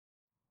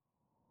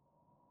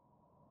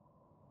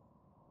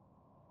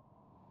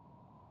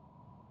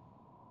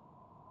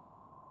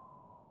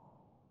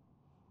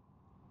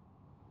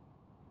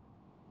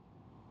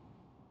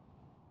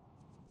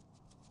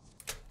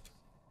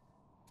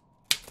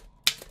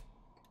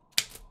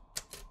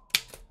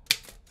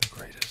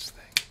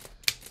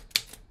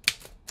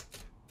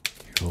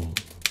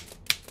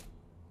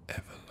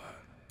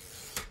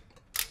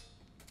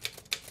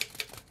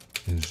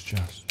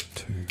just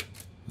to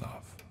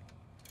love.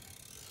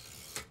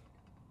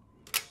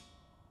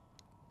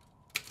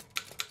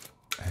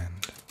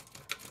 And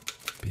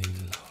be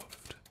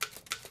loved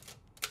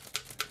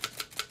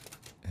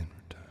in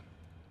return.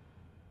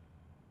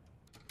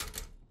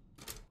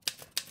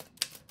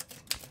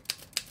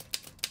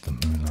 The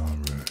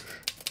Moulin Rouge.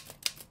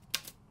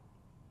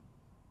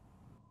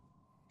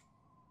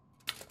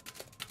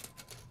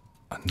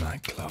 A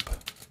nightclub.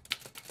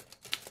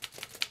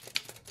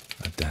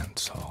 A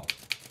dance hall.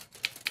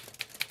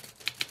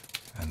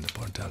 And a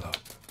bordello.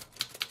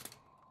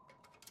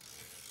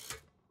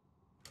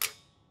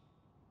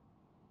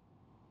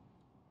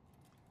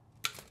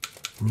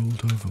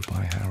 Ruled over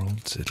by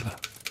Harold Zidler,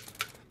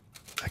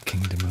 a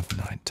kingdom of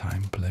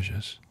nighttime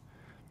pleasures,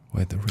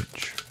 where the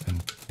rich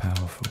and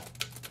powerful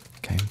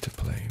came to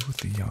play with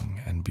the young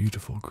and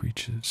beautiful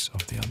creatures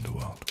of the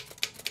underworld.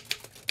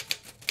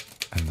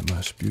 And the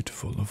most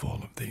beautiful of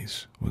all of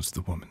these was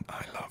the woman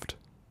I loved,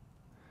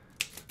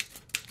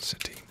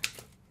 Satine,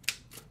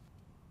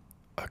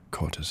 a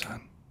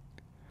courtesan.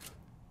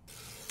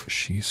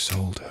 She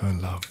sold her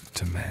love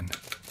to men.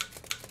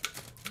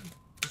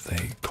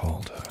 They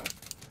called her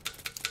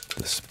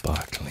the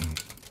sparkling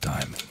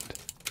diamond.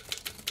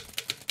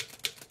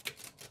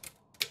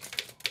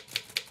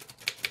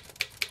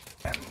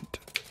 And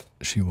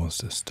she was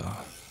the star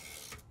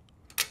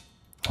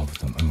of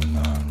the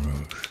Moulin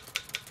Rouge.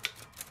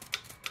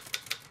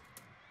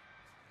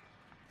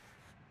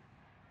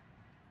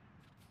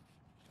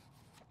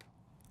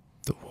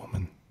 The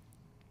woman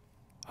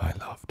I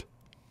loved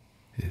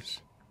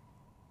is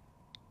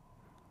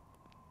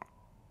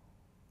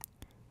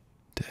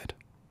dead.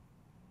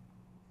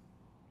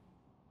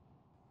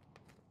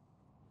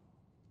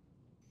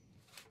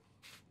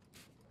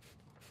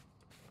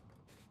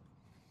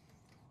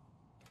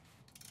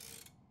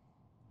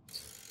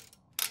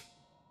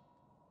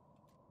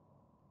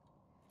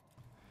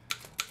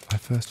 I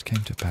first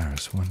came to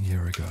Paris 1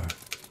 year ago.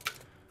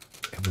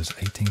 It was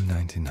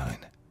 1899,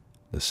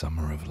 the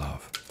summer of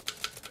love.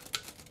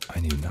 I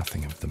knew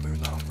nothing of the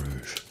Moulin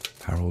Rouge,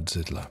 Harold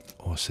Zidler,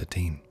 or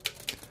Satine.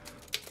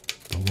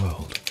 The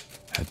world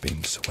had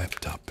been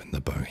swept up in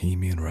the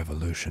Bohemian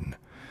Revolution,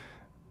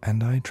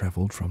 and I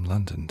travelled from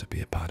London to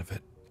be a part of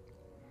it.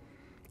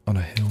 On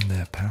a hill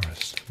near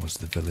Paris was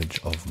the village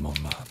of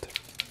Montmartre.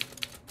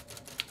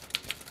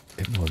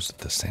 It was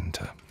the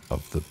centre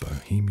of the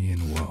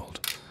Bohemian world,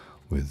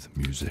 with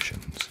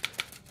musicians,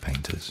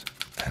 painters,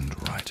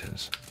 and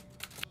writers.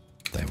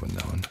 They were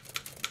known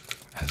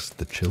as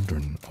the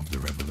children of the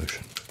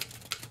revolution.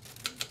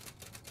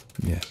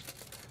 Yes,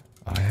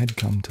 I had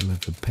come to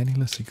live a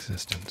penniless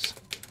existence.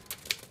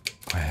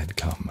 I had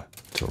come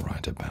to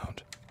write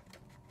about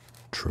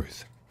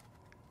truth,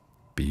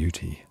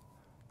 beauty,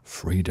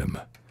 freedom,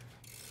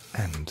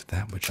 and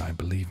that which I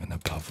believe in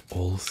above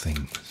all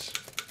things,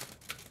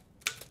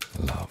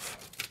 love.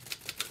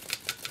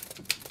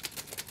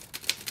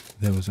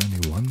 There was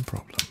only one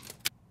problem.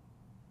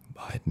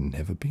 I had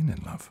never been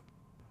in love.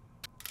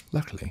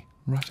 Luckily,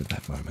 right at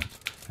that moment,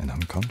 an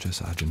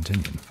unconscious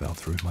Argentinian fell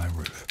through my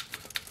roof.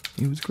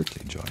 He was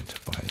quickly joined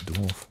by a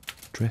dwarf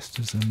dressed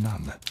as a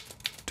nun,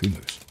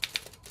 Toulouse.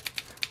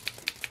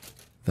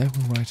 They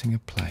were writing a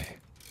play,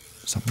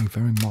 something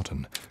very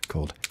modern,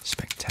 called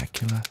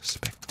Spectacular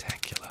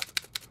Spectacular.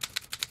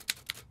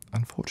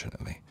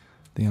 Unfortunately,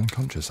 the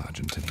unconscious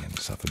Argentinian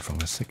suffered from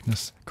a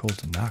sickness called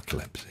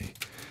narcolepsy,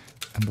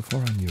 and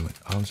before I knew it,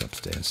 I was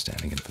upstairs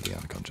standing in for the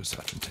unconscious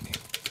Argentinian.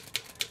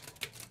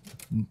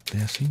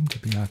 There seemed to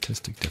be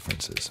artistic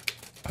differences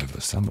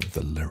over some of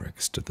the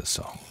lyrics to the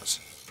songs.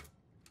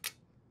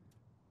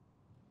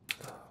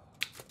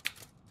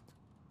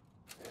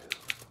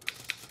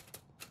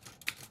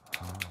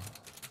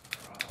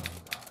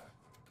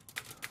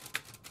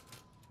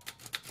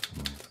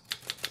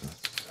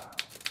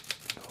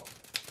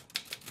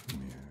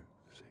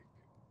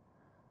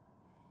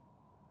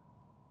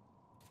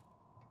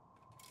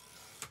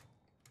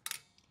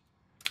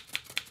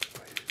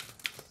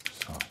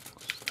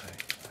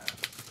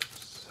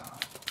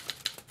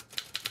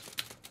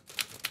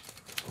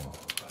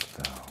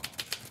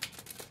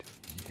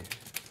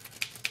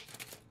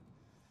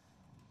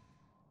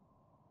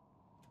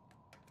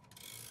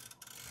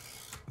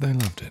 They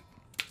loved it.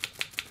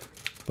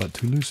 But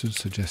Toulouse's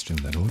suggestion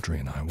that Audrey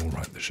and I will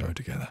write the show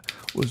together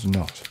was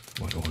not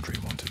what Audrey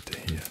wanted to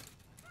hear.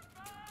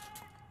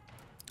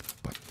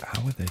 But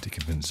how were they to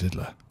convince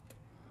Zidler?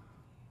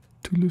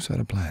 Toulouse had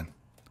a plan.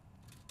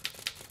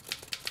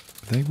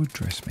 They would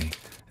dress me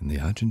in the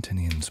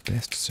Argentinian's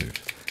best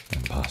suit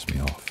and pass me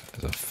off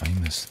as a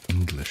famous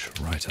English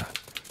writer.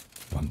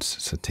 Once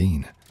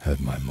Satine heard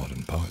my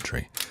modern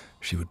poetry,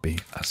 she would be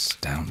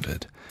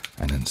astounded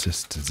and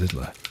insist to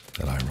Zidler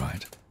that I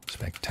write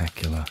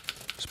spectacular,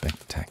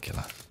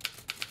 spectacular.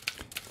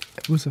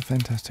 It was a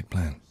fantastic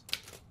plan.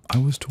 I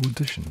was to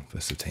audition for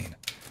Satine,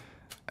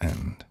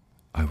 and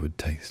I would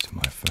taste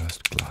my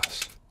first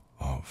glass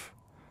of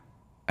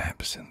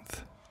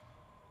absinthe.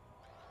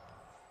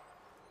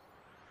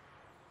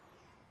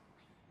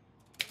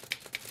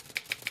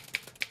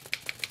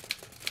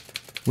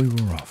 we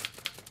were off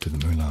to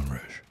the Moulin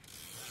Rouge,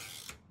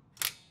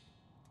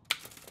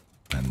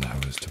 and I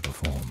was to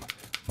perform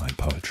my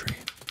poetry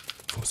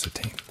for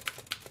Satine.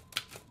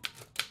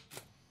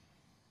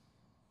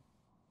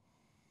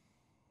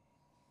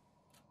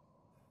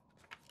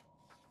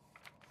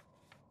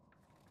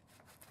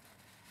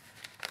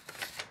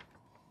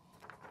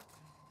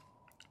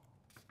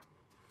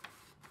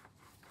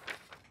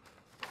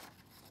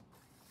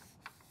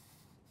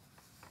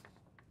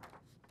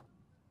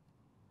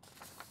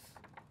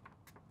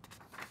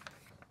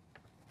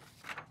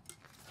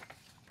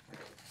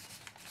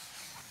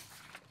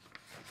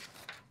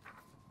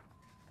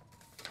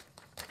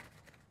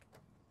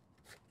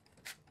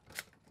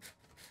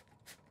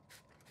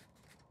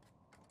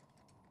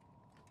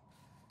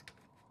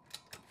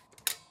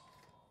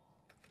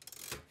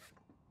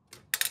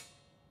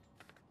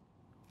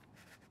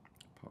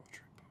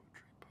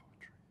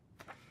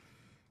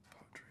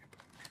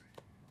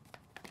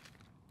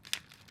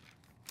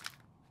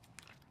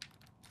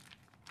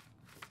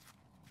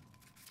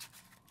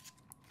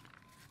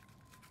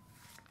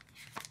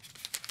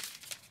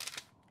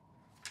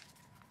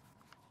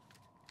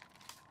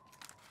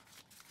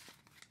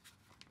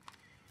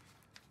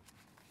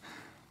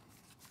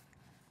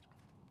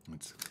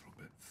 It's a little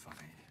bit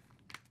funny,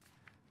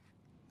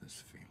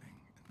 this feeling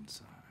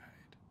inside.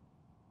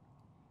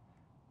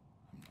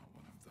 I'm not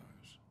one of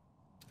those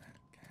that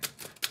can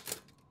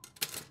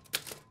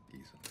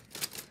easily.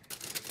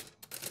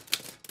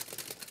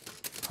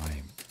 I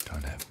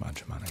don't have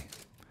much money,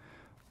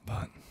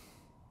 but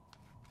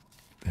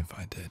if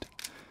I did,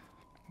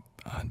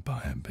 I'd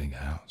buy a big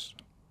house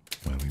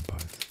where we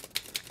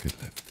both could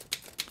live.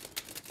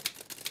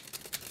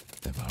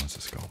 If I was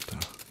a sculptor,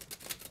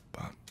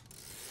 but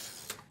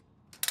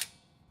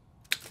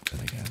then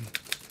again,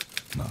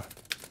 no.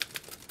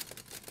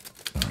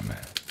 Nor a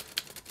man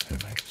who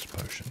makes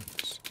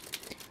potions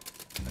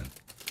in a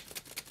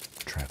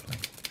travelling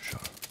show.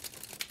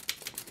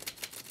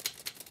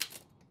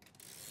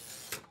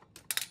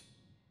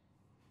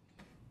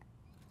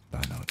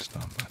 I know it's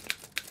not much,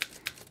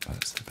 but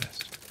it's the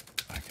best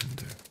I can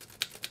do.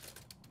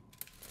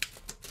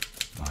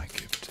 My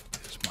gift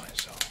is my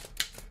soul.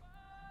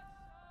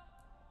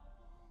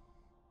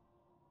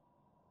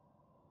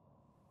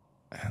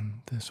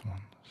 And this one's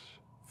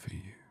for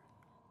you.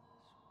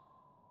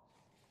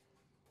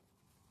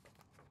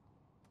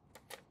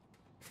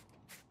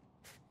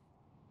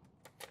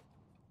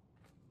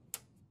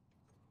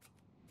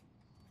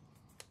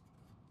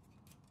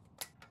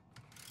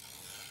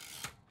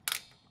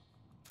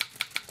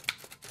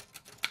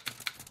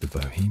 The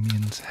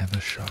Bohemians have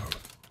a show.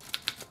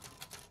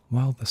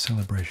 While the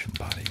celebration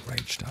party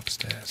raged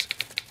upstairs,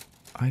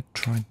 I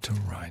tried to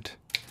write,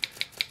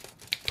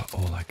 but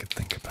all I could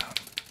think about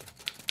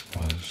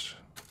was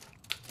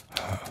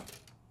her.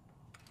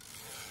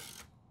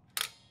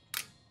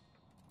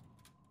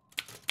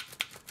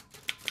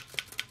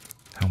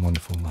 How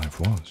wonderful life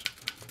was,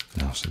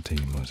 now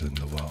Satine was in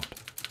the world.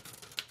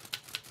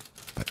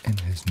 But in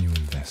his new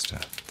investor,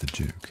 the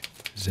Duke,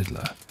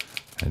 Zidler,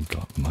 had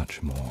got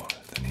much more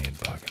than he had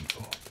bargained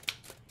for.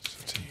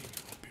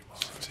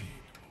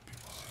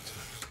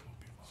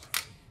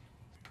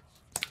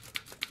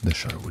 The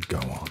show would go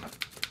on,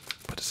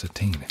 but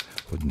Satine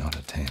would not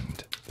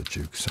attend the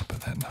Duke's supper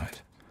that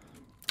night,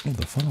 or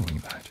the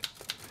following night.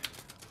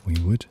 We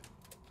would,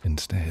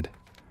 instead,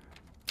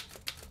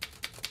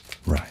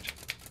 write.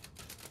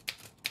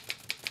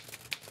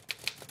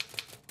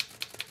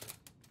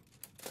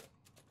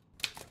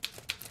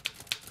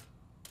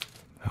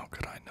 How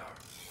could I know?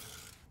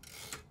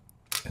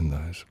 In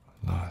those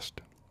last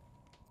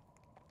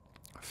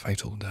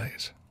fatal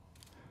days,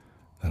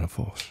 that a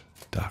force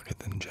darker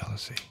than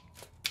jealousy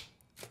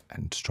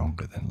and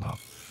stronger than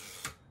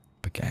love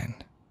began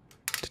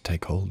to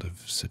take hold of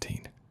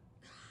Satine.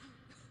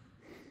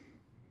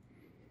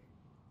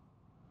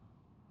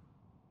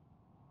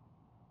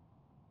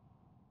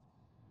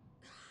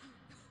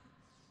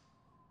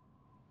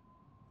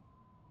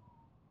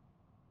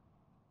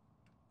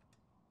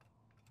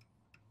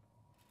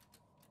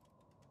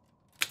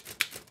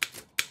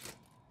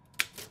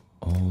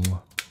 All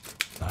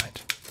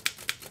night,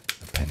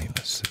 the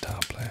penniless sitar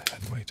player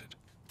had waited.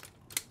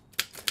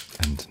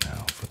 And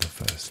now, for the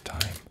first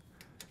time,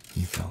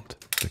 he felt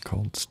the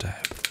cold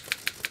stab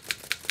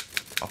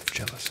of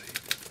jealousy.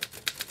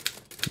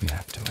 We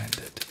have to end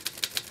it.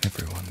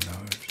 Everyone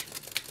knows.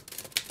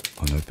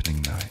 On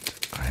opening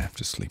night, I have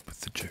to sleep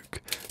with the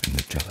Duke, and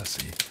the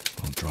jealousy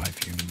will drive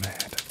you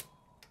mad.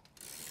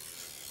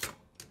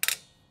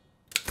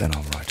 Then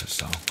I'll write a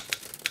song,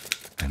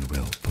 and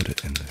we'll put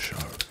it in the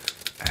show,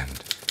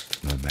 and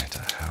no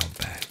matter how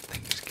bad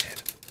things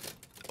get,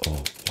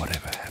 or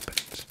whatever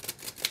happens,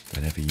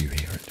 whenever you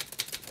hear it,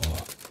 or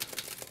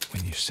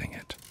when you sing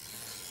it,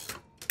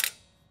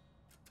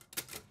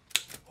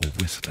 or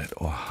whistle it,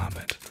 or hum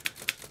it,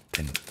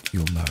 then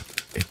you'll know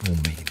it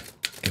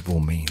will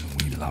mean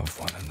we love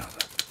one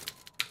another.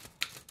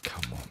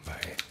 Come what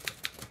may.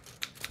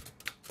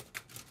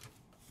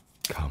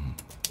 Come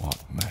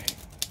what may.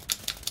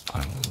 I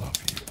will love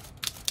you.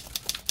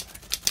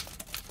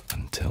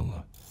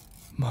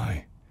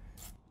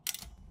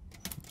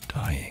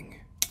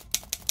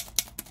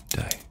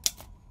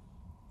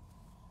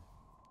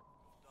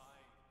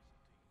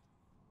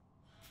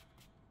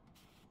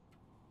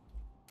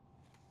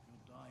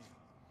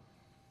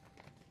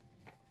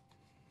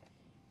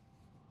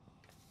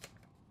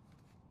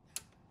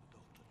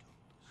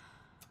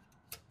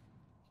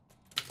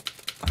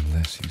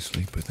 unless you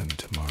sleep with him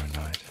tomorrow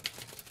night,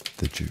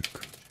 the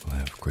Duke will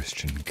have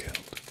Christian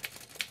killed,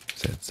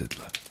 said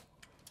Zidler.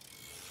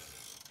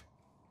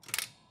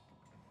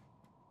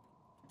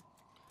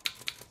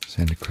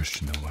 Send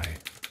Christian away.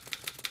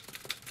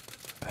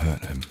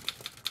 Hurt him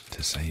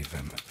to save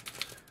him.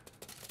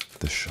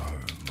 The show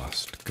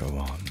must go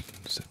on,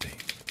 Satine.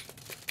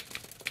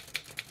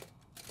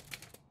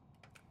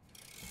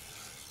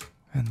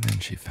 And then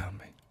she found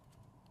me.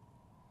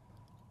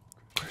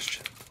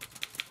 Christian.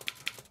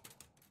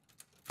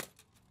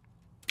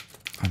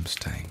 I'm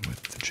staying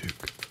with the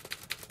Duke.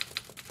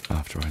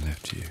 After I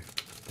left you,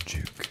 the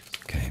Duke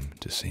came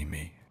to see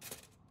me,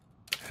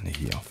 and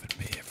he offered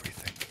me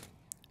everything.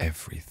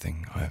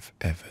 Everything I've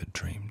ever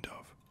dreamed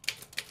of.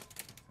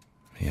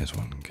 He has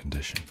one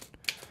condition.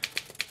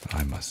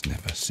 I must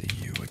never see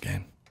you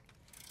again.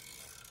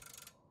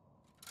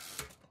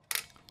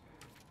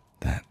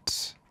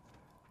 That's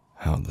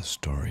how the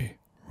story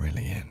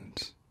really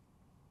ends.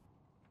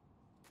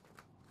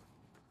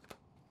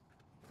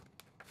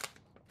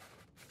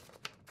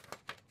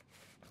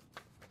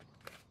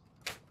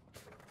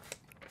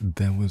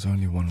 There was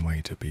only one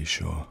way to be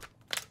sure.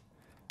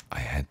 I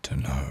had to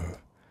know.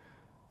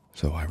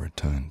 So I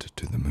returned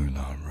to the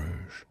Moulin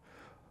Rouge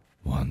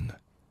one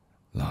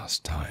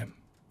last time.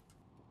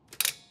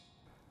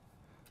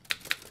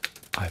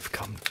 I've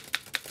come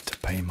to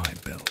pay my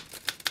bill.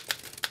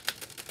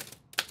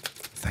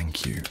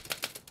 Thank you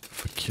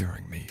for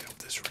curing me of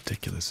this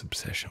ridiculous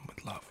obsession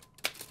with love.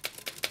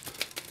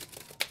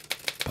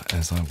 But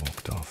as I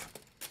walked off,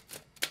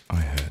 I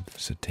heard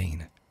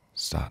Satine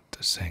start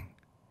to sing.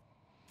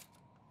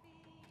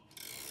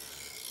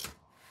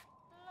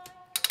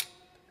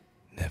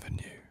 Never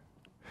knew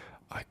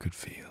I could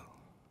feel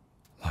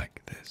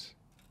like this.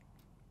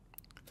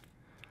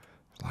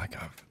 Like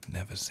I've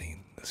never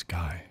seen the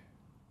sky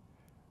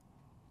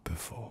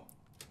before.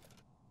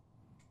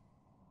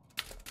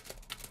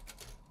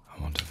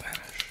 I want to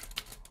vanish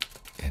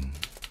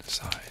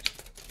inside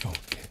your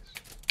kiss.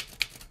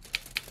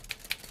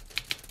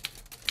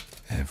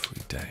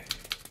 Every day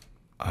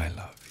I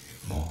love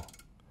you more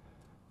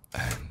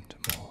and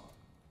more.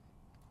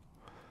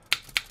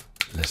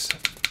 Listen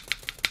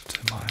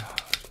to my heart.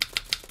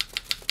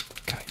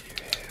 Can't you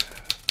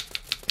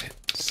hear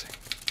it sing?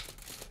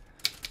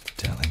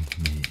 Telling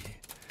me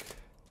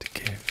to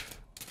give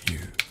you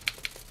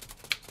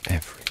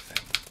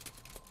everything.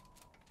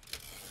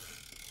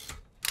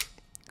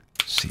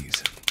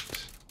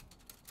 Seasons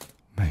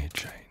may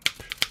change.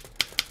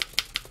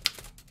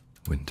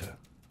 Winter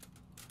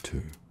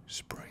to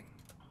spring.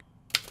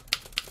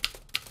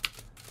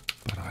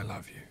 But I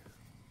love you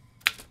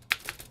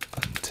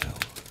until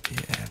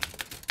the end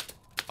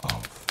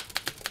of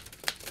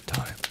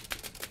time.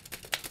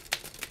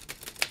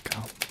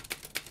 Come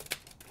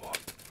what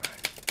may.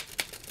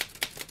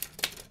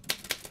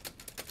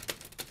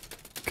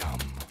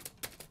 Come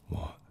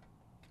what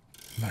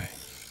may.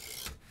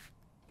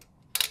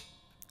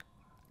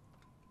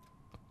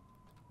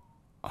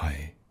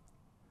 I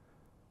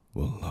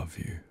will love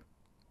you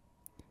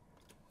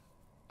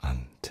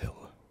until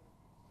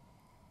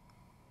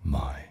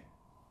my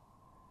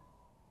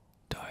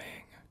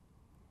dying.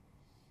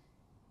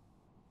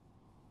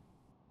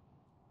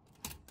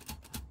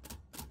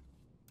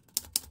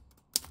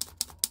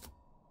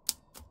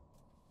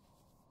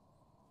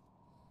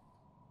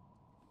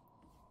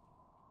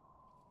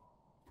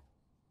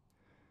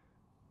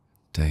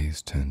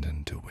 Days turned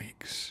into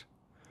weeks.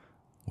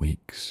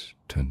 Weeks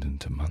turned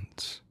into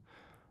months.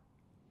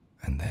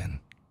 And then,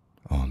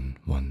 on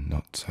one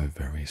not so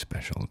very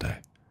special day,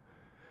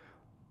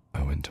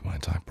 I went to my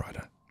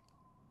typewriter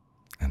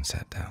and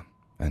sat down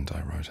and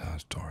I wrote our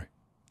story.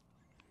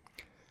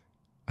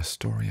 A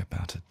story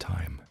about a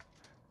time,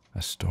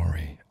 a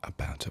story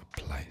about a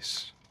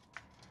place,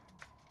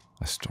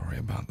 a story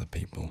about the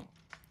people,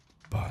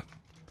 but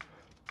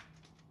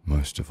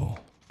most of all,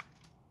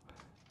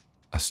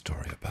 a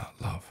story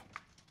about love.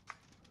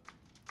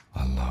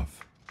 A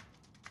love